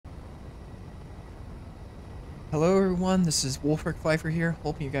Hello everyone, this is Wolfric Pfeiffer here.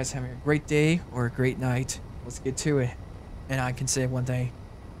 Hoping you guys are having a great day or a great night. Let's get to it. And I can say one thing,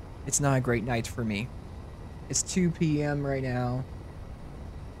 it's not a great night for me. It's 2 p.m. right now.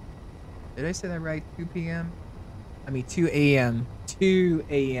 Did I say that right? 2 p.m.? I mean 2 a.m. 2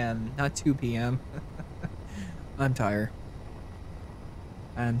 a.m., not 2 p.m. I'm tired.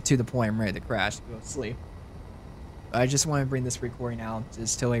 I'm to the point I'm ready to crash to go to sleep. I just want to bring this recording out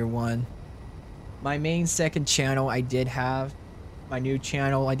just to everyone. My main second channel I did have, my new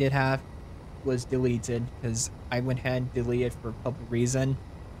channel I did have, was deleted because I went ahead and deleted it for a public reason.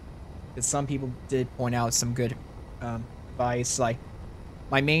 Because some people did point out some good advice, like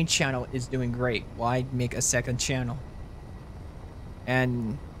my main channel is doing great. Why make a second channel?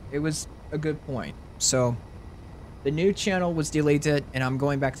 And it was a good point. So the new channel was deleted, and I'm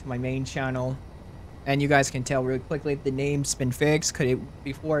going back to my main channel. And you guys can tell really quickly the name's been fixed.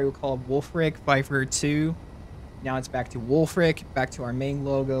 Before it was called Wolfric Pfeiffer 2. Now it's back to Wolfric, back to our main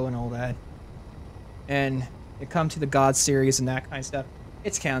logo and all that. And it come to the God series and that kind of stuff.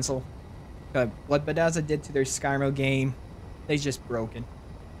 It's canceled. But what Bethesda did to their Skyrim game, they just broken.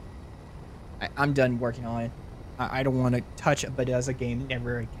 I'm done working on it. I don't want to touch a Bethesda game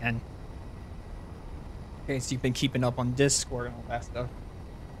ever again. Okay, so you've been keeping up on Discord and all that stuff.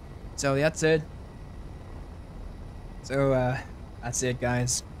 So that's it. So, that's it,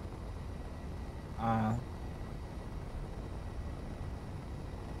 guys. I'll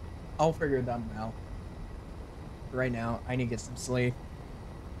figure them out. Right now, I need to get some sleep.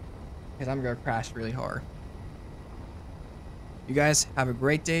 Because I'm gonna crash really hard. You guys have a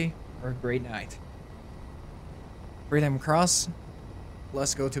great day or a great night. Freedom Cross,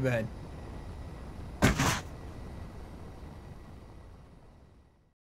 let's go to bed.